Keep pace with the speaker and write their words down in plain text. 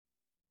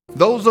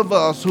those of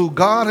us who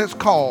God has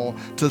called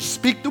to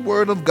speak the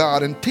word of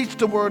God and teach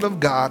the word of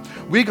God,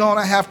 we're going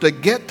to have to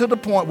get to the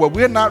point where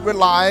we're not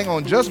relying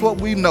on just what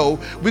we know.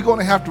 We're going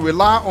to have to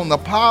rely on the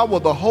power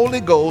of the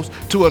Holy Ghost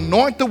to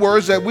anoint the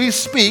words that we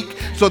speak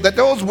so that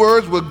those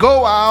words will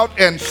go out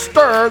and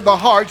stir the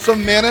hearts of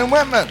men and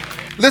women.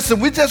 Listen,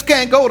 we just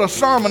can't go to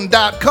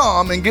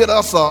sermon.com and get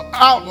us an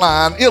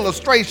outline,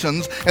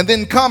 illustrations, and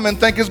then come and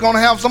think it's going to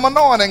have some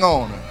anointing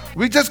on it.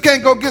 We just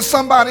can't go get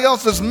somebody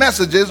else's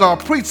messages or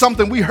preach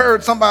something we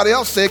heard somebody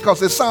else say because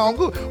it sounds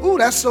good. Ooh,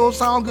 that so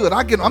sound good.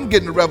 I'm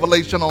getting a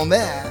revelation on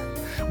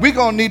that. We're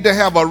going to need to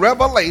have a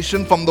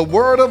revelation from the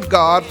Word of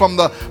God, from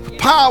the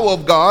power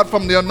of God,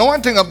 from the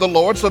anointing of the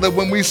Lord, so that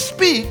when we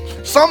speak,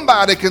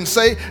 somebody can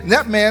say,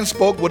 that man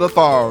spoke with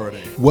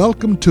authority.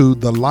 Welcome to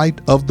The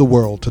Light of the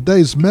World.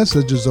 Today's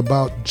message is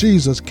about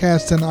Jesus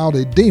casting out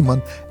a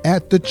demon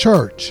at the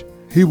church.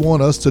 He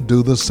wants us to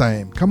do the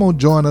same. Come on,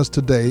 join us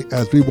today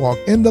as we walk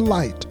in the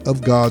light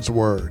of God's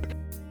Word.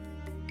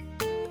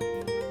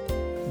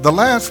 The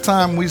last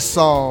time we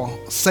saw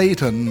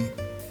Satan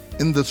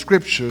in the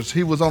scriptures,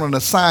 he was on an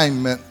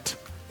assignment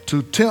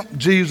to tempt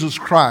Jesus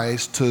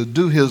Christ to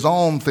do his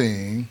own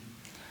thing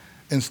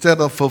instead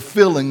of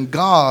fulfilling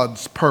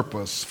God's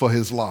purpose for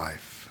his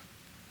life.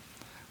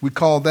 We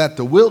call that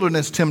the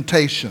wilderness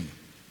temptation.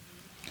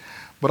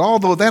 But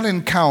although that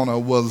encounter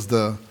was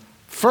the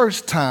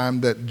first time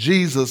that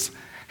Jesus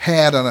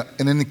had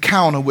an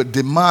encounter with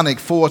demonic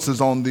forces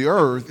on the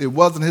earth, it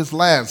wasn't his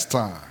last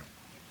time.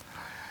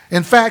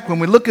 In fact, when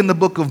we look in the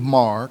book of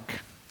Mark,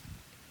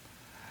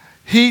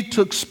 he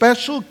took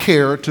special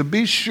care to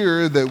be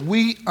sure that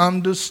we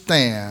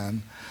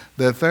understand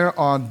that there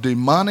are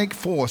demonic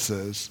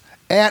forces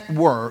at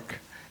work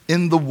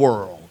in the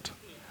world.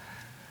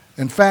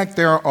 In fact,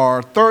 there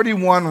are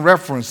 31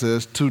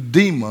 references to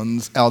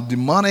demons or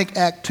demonic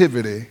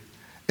activity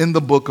in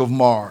the book of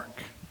Mark.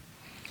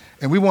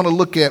 And we want to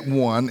look at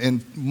one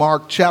in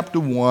Mark chapter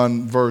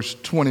 1, verse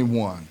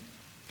 21.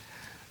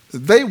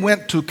 They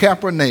went to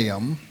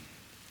Capernaum,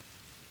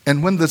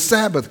 and when the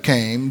Sabbath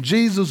came,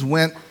 Jesus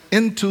went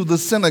into the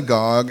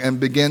synagogue and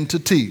began to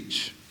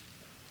teach.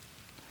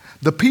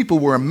 The people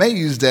were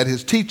amazed at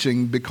his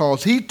teaching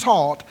because he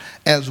taught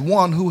as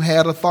one who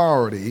had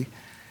authority,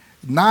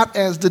 not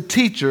as the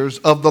teachers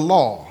of the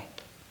law.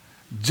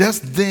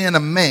 Just then a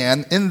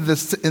man in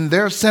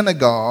their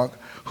synagogue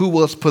who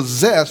was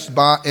possessed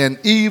by an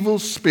evil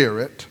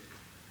spirit,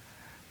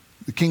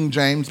 the King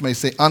James may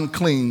say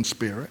unclean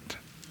spirit,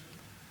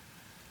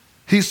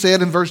 he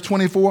said in verse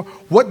 24,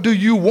 "What do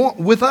you want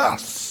with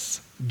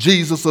us,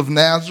 Jesus of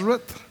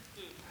Nazareth?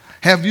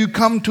 Have you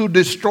come to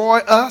destroy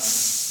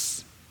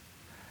us?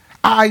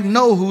 I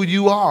know who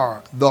you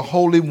are, the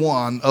Holy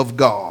One of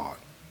God."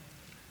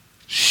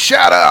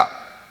 "Shut up,"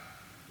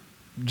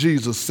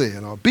 Jesus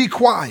said, or "be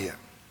quiet.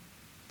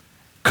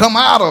 Come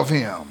out of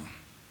him."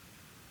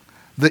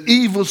 The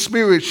evil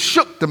spirit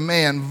shook the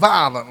man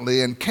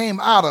violently and came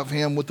out of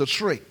him with a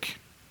shriek.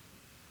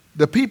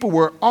 The people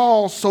were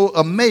all so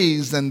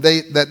amazed and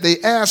that they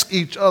asked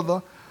each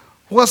other,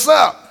 "What's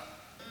up?"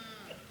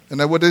 Isn't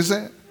that what they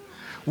said?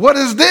 "What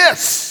is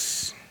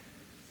this?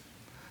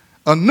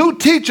 A new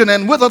teaching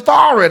and with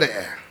authority.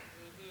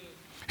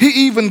 He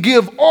even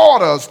gives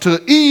orders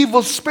to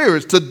evil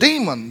spirits, to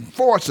demon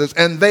forces,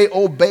 and they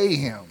obey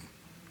him."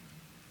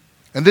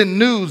 And then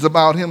news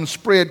about him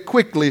spread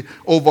quickly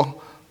over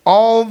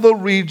all the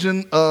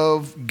region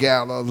of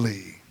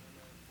Galilee.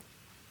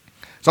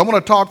 So I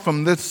want to talk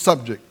from this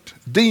subject,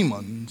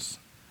 demons,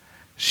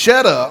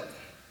 shut up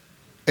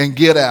and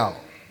get out.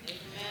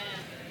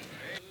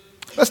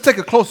 Let's take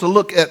a closer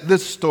look at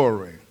this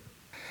story.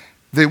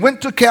 They went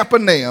to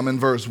Capernaum in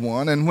verse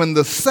 1, and when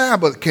the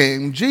Sabbath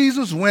came,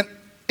 Jesus went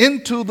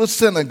into the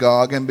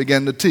synagogue and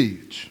began to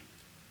teach.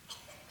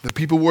 The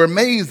people were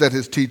amazed at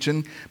his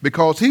teaching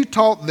because he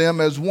taught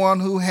them as one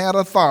who had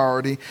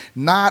authority,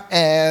 not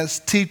as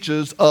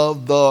teachers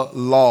of the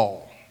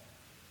law.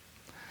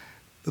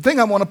 The thing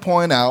I want to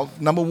point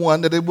out, number one,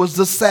 that it was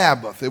the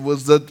Sabbath. It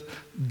was the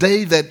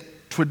day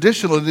that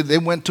traditionally they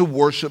went to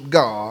worship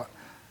God.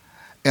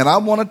 And I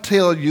want to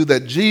tell you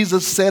that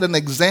Jesus set an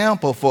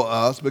example for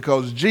us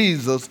because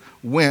Jesus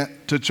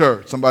went to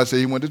church. Somebody say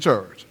he went to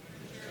church.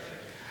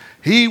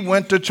 He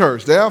went to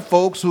church. There are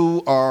folks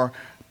who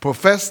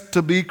profess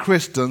to be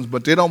Christians,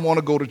 but they don't want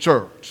to go to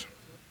church.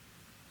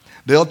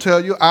 They'll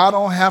tell you, "I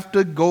don't have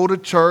to go to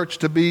church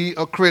to be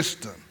a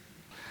Christian."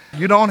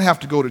 You don't have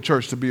to go to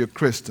church to be a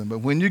Christian, but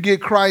when you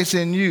get Christ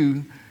in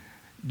you,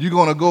 you're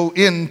going to go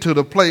into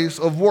the place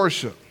of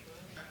worship.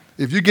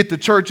 If you get the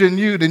church in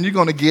you, then you're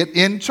going to get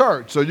in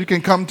church. So you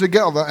can come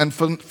together and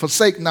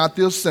forsake not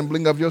the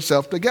assembling of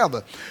yourself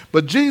together.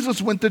 But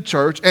Jesus went to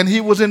church and he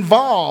was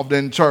involved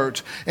in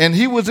church. And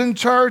he was in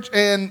church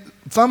and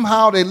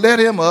somehow they let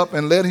him up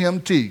and let him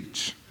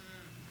teach.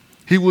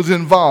 He was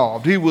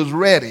involved. He was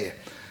ready.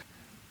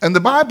 And the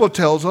Bible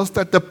tells us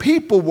that the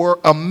people were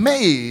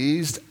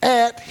amazed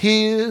at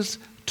his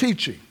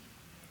teaching.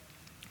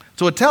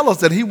 So it tells us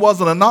that he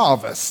wasn't a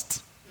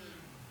novice.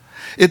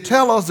 It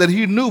tells us that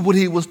he knew what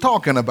he was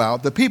talking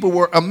about. The people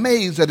were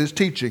amazed at his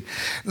teaching.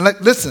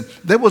 Listen,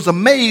 they was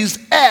amazed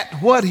at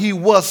what he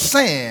was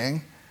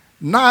saying,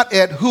 not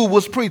at who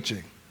was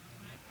preaching.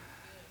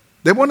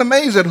 They weren't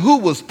amazed at who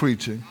was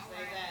preaching.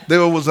 They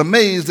was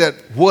amazed at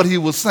what he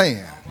was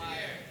saying.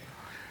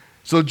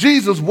 So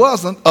Jesus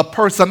wasn't a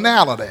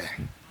personality.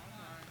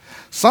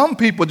 Some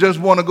people just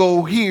want to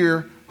go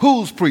hear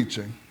who's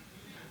preaching.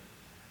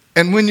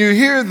 And when you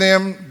hear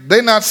them,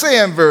 they're not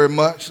saying very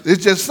much.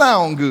 It just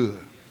sounds good.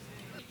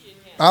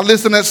 I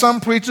listen to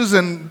some preachers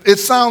and it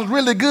sounds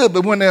really good,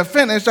 but when they're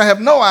finished, I have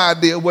no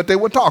idea what they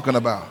were talking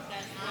about.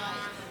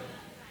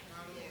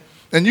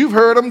 And you've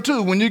heard them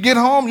too. When you get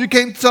home, you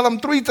can't tell them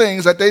 3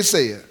 things that they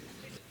said.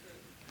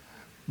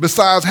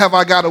 Besides, have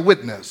I got a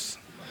witness?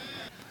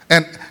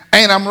 And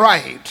ain't I'm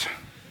right?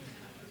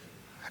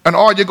 And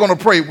are you going to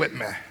pray with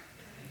me?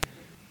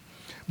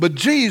 But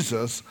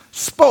Jesus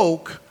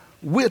spoke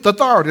with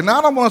authority. Now,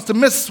 I don't want us to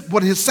miss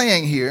what he's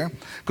saying here,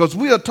 because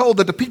we are told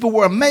that the people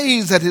were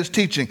amazed at his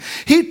teaching.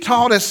 He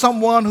taught as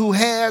someone who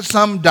had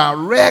some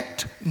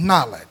direct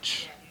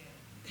knowledge.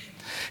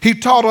 He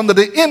taught under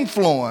the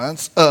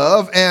influence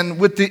of and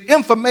with the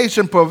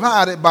information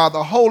provided by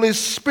the Holy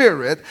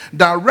Spirit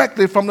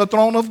directly from the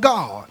throne of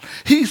God.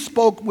 He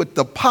spoke with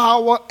the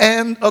power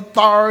and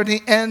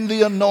authority and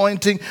the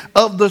anointing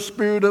of the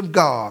Spirit of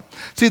God.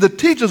 See, the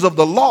teachers of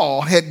the law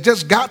had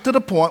just got to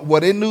the point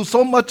where they knew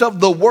so much of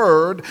the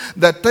word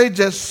that they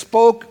just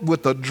spoke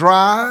with a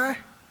dry,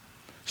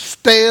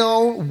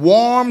 stale,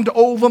 warmed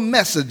over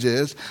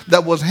messages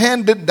that was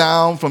handed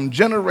down from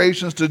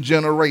generations to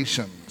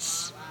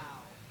generations.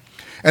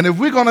 And if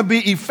we're going to be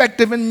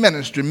effective in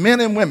ministry,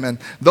 men and women,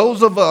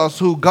 those of us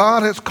who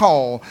God has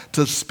called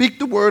to speak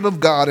the word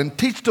of God and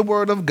teach the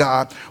word of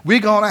God,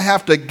 we're going to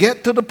have to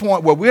get to the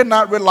point where we're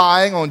not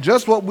relying on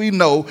just what we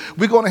know.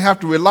 We're going to have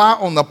to rely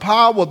on the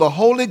power of the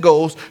Holy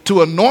Ghost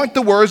to anoint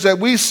the words that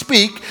we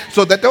speak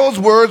so that those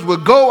words will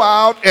go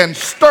out and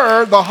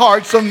stir the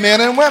hearts of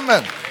men and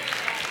women.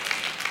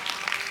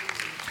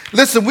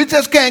 Listen, we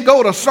just can't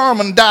go to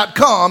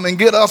sermon.com and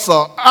get us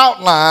an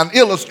outline,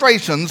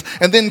 illustrations,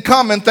 and then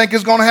come and think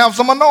it's going to have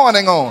some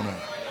anointing on it.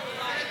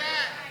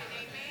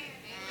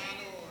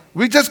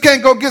 We just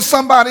can't go get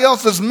somebody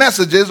else's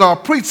messages or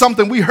preach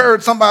something we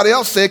heard somebody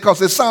else say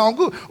because it sounds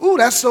good. Ooh,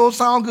 that so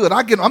sound good.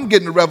 I'm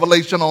getting a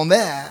revelation on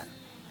that.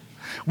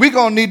 We're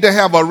going to need to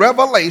have a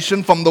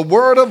revelation from the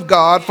Word of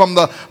God, from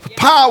the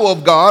power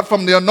of God,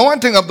 from the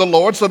anointing of the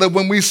Lord, so that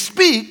when we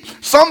speak,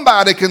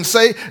 somebody can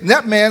say,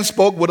 that man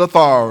spoke with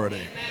authority.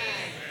 Amen.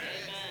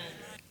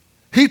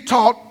 He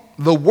taught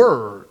the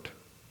Word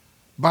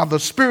by the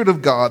Spirit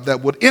of God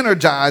that would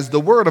energize the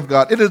Word of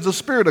God. It is the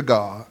Spirit of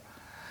God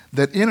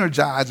that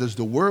energizes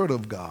the Word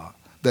of God,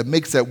 that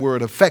makes that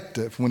Word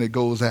effective when it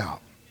goes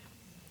out.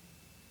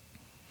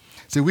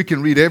 See, we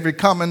can read every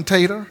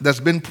commentator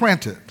that's been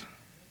printed,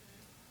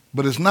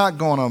 but it's not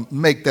going to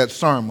make that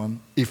sermon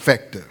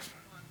effective.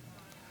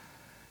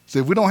 See,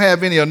 if we don't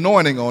have any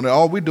anointing on it,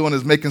 all we're doing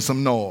is making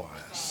some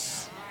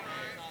noise.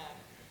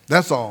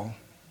 That's all.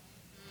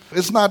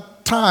 It's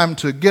not time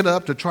to get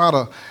up to try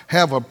to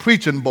have a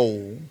preaching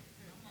bowl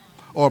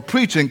or a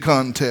preaching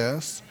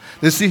contest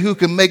to see who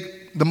can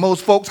make the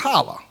most folks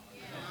holler.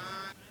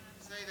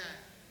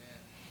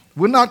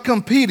 We're not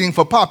competing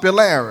for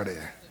popularity.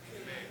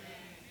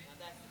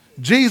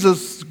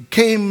 Jesus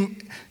came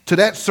to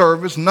that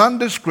service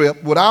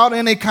nondescript, without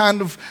any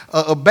kind of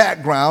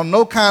background,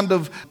 no kind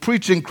of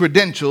preaching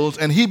credentials,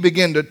 and he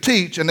began to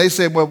teach, and they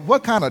said, well,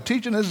 what kind of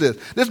teaching is this?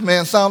 This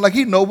man sounds like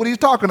he knows what he's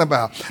talking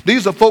about.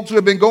 These are folks who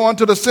have been going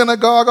to the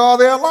synagogue all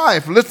their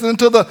life, listening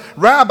to the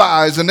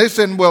rabbis, and they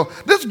said, well,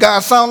 this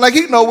guy sounds like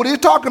he knows what he's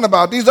talking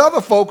about. These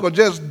other folk are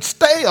just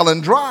stale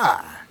and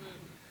dry.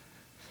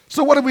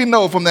 So what do we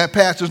know from that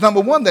passage?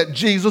 Number one, that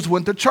Jesus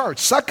went to church.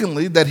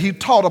 Secondly, that he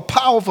taught a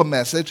powerful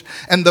message,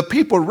 and the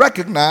people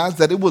recognized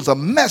that it was a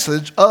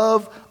message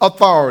of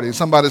authority.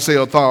 Somebody say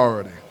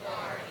authority.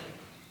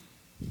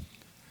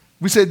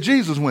 We said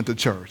Jesus went to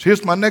church.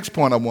 Here's my next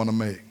point I want to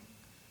make.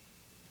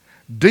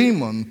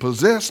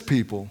 Demon-possessed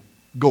people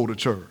go to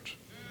church.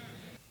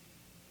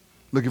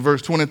 Look at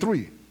verse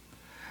 23.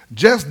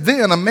 Just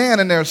then a man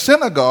in their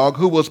synagogue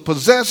who was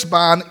possessed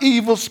by an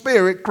evil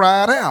spirit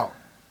cried out.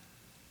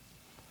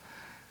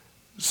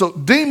 So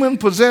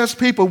demon-possessed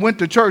people went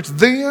to church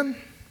then,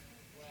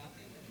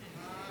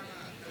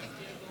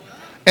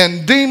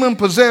 and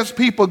demon-possessed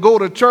people go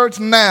to church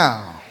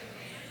now.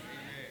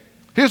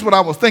 Here's what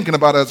I was thinking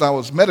about as I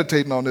was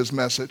meditating on this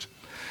message.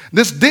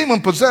 This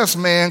demon-possessed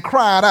man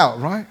cried out,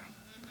 right?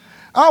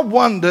 I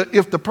wonder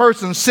if the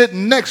person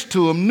sitting next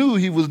to him knew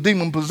he was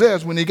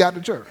demon-possessed when he got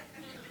to church.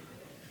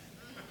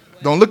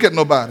 Don't look at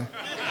nobody.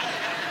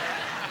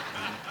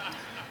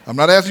 I'm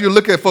not asking you to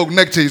look at folk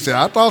next to you and say,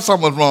 I thought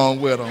something was wrong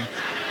with them.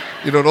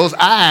 You know, those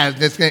eyes,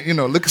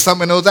 look at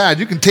something in those eyes.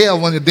 You can tell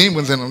when the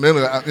demon's in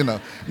them.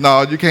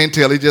 No, you can't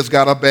tell. He just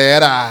got a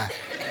bad eye.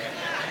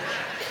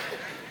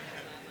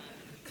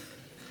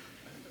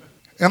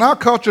 In our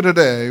culture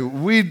today,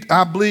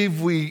 I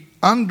believe we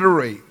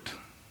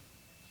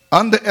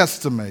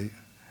underestimate,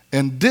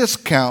 and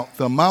discount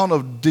the amount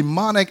of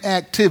demonic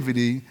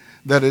activity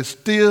that is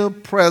still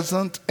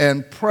present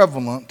and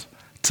prevalent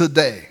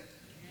today.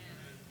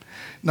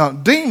 Now,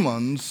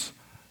 demons,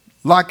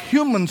 like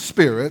human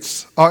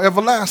spirits, are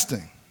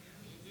everlasting.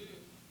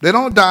 They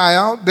don't die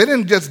out. They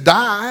didn't just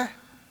die.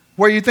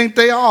 Where you think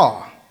they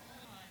are?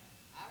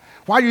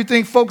 Why do you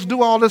think folks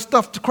do all this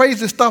stuff, the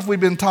crazy stuff we've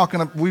been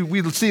talking about,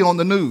 we see on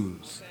the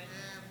news?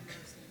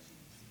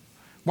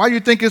 Why do you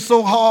think it's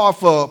so hard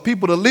for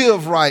people to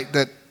live right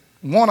that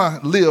want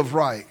to live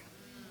right?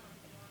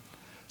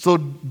 So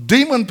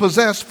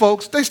demon-possessed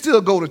folks, they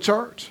still go to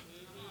church.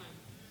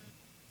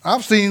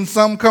 I've seen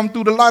some come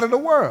through the light of the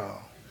world.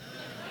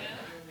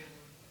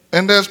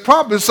 And there's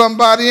probably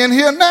somebody in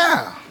here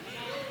now.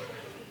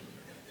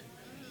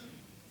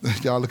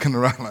 Y'all looking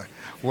around like,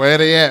 where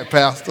they at,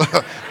 Pastor?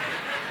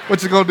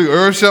 What you going to do,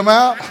 urge them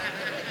out?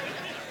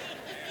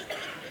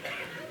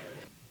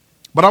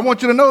 But I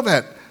want you to know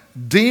that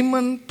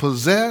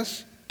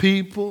demon-possessed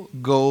people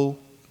go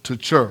to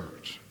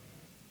church.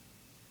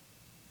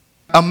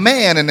 A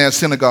man in their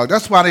synagogue,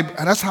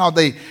 that's how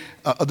they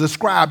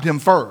described him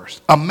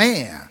first. A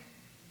man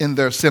in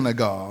their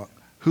synagogue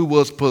who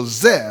was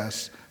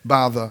possessed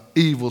by the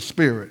evil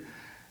spirit.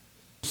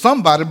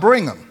 Somebody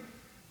bring him.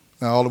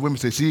 Now all the women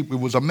say, see, it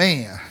was a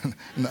man.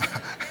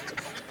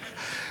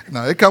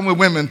 No, they come with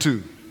women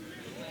too.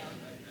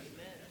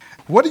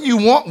 What do you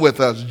want with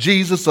us,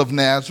 Jesus of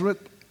Nazareth?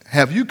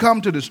 Have you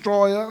come to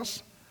destroy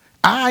us?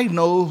 I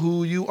know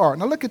who you are.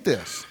 Now look at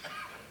this.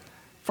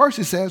 First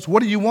he says,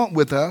 what do you want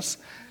with us?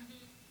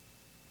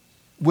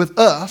 With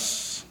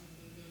us.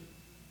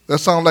 That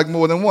sounds like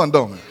more than one,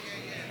 don't it?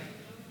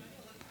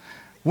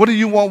 What do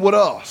you want with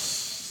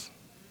us?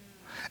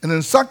 And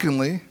then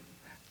secondly,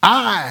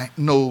 I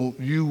know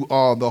you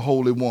are the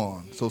Holy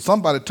One. So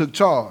somebody took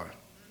charge.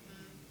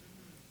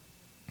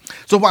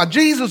 So while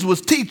Jesus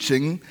was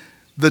teaching,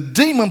 the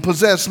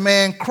demon-possessed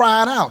man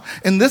cried out.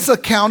 In this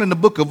account in the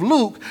book of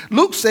Luke,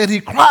 Luke said he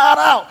cried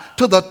out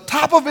to the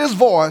top of his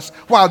voice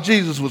while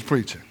Jesus was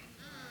preaching.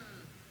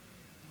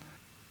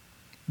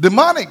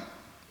 Demonic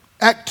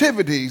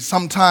activity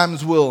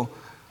sometimes will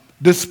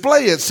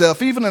display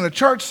itself, even in a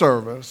church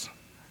service,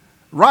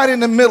 right in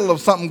the middle of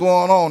something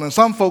going on. And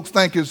some folks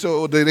think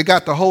they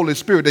got the Holy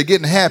Spirit, they're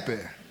getting happy.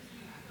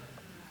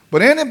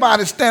 But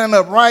anybody standing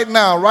up right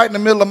now, right in the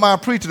middle of my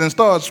preaching and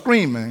start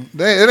screaming,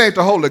 it ain't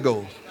the Holy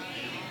Ghost.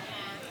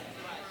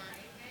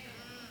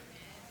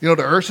 You know,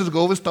 the ushers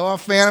go over and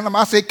start fanning them.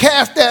 I say,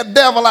 cast that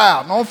devil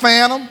out. Don't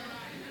fan them.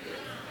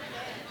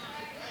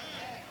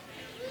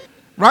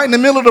 Right in the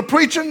middle of the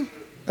preaching,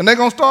 and they're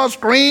going to start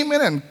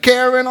screaming and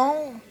carrying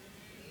on.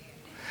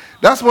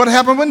 That's what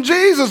happened when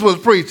Jesus was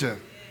preaching.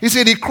 He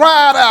said he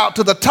cried out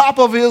to the top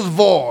of his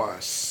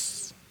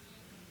voice.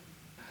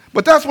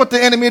 But that's what the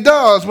enemy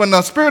does when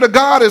the Spirit of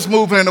God is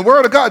moving in the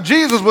Word of God.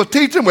 Jesus was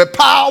teaching with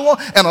power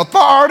and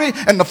authority,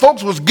 and the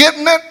folks was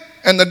getting it,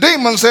 and the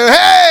demon said,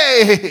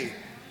 hey!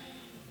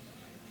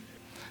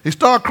 He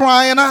started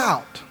crying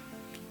out.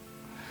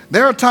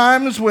 There are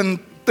times when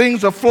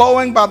things are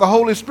flowing by the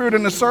Holy Spirit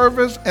in the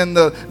service, and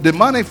the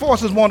demonic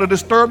forces want to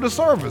disturb the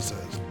services.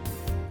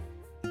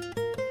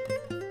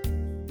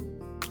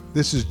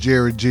 This is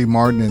Jerry G.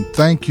 Martin, and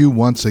thank you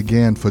once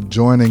again for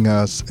joining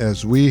us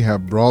as we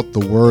have brought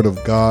the Word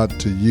of God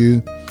to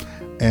you,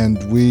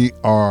 and we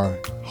are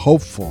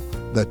hopeful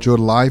that your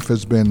life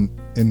has been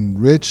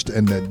enriched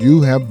and that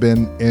you have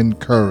been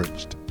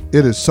encouraged.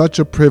 It is such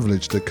a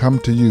privilege to come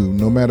to you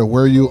no matter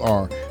where you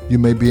are. You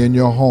may be in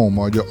your home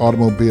or your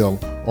automobile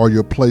or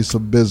your place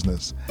of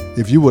business.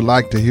 If you would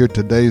like to hear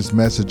today's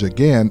message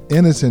again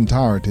in its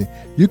entirety,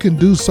 you can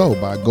do so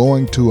by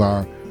going to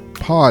our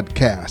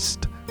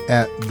podcast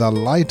at The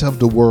Light of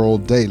the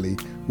World Daily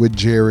with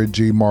Jerry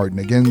G. Martin.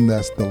 Again,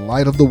 that's The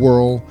Light of the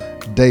World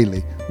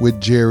Daily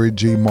with Jerry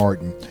G.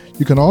 Martin.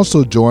 You can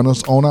also join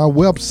us on our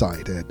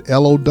website at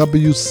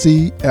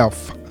lowcf.org.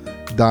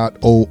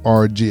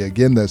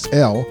 Again, that's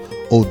lowcf.org.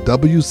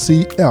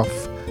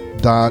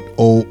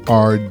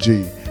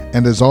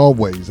 And as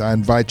always, I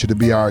invite you to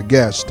be our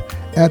guest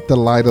at The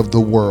Light of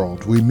the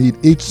World. We meet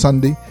each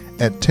Sunday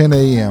at 10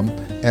 a.m.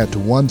 at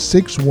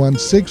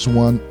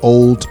 16161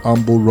 Old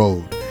Humble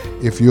Road.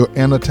 If you're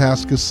in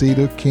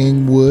Atascocita,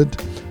 Kingwood,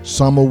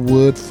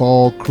 Summerwood,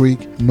 Fall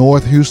Creek,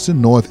 North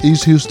Houston,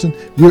 Northeast Houston,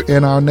 you're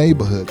in our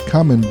neighborhood.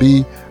 Come and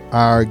be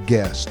our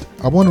guest.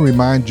 I want to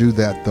remind you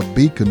that the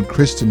Beacon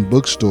Christian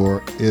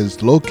Bookstore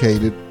is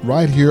located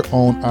right here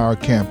on our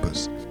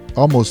campus.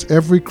 Almost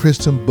every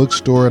Christian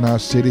bookstore in our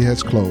city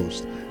has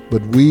closed,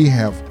 but we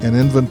have an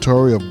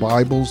inventory of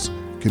Bibles,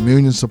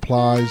 communion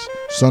supplies,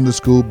 Sunday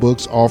school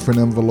books, offering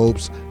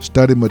envelopes,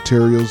 study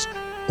materials,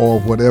 or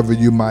whatever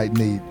you might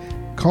need.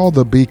 Call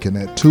the Beacon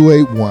at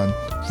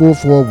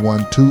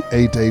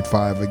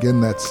 281-441-2885.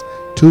 Again, that's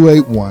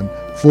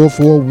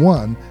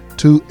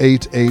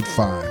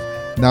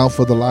 281-441-2885. Now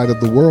for the Light of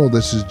the World,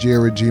 this is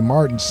Jerry G.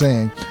 Martin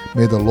saying,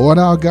 may the Lord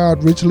our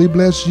God richly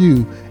bless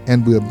you,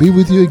 and we'll be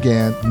with you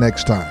again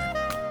next time.